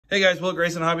Hey guys, Will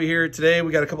Grayson Hobby here. Today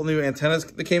we got a couple new antennas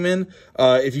that came in.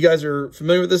 If you guys are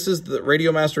familiar with this, is the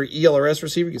RadioMaster ELRS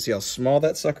receiver. You can see how small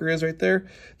that sucker is right there.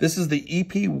 This is the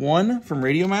EP1 from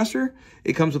RadioMaster.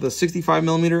 It comes with a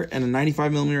 65mm and a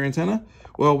 95mm antenna.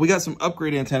 Well, we got some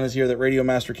upgrade antennas here that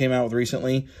RadioMaster came out with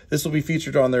recently. This will be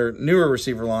featured on their newer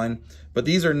receiver line, but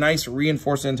these are nice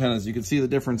reinforced antennas. You can see the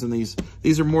difference in these.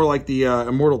 These are more like the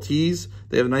Immortal T's.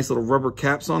 They have nice little rubber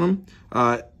caps on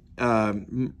them.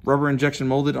 Rubber injection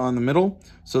molded on the middle,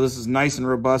 so this is nice and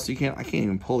robust. I can't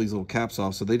even pull these little caps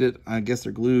off, so I guess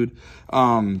they're glued.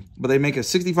 But they make a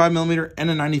 65mm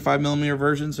and a 95mm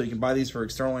version, so you can buy these for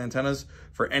external antennas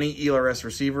for any ELRS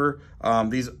receiver.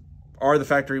 These are the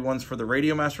factory ones for the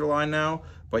RadioMaster line now,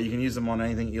 but you can use them on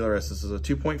anything ELRS. This is a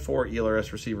 2.4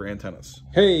 ELRS receiver antennas.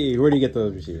 Hey, where do you get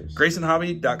those receivers?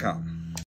 GraysonHobby.com.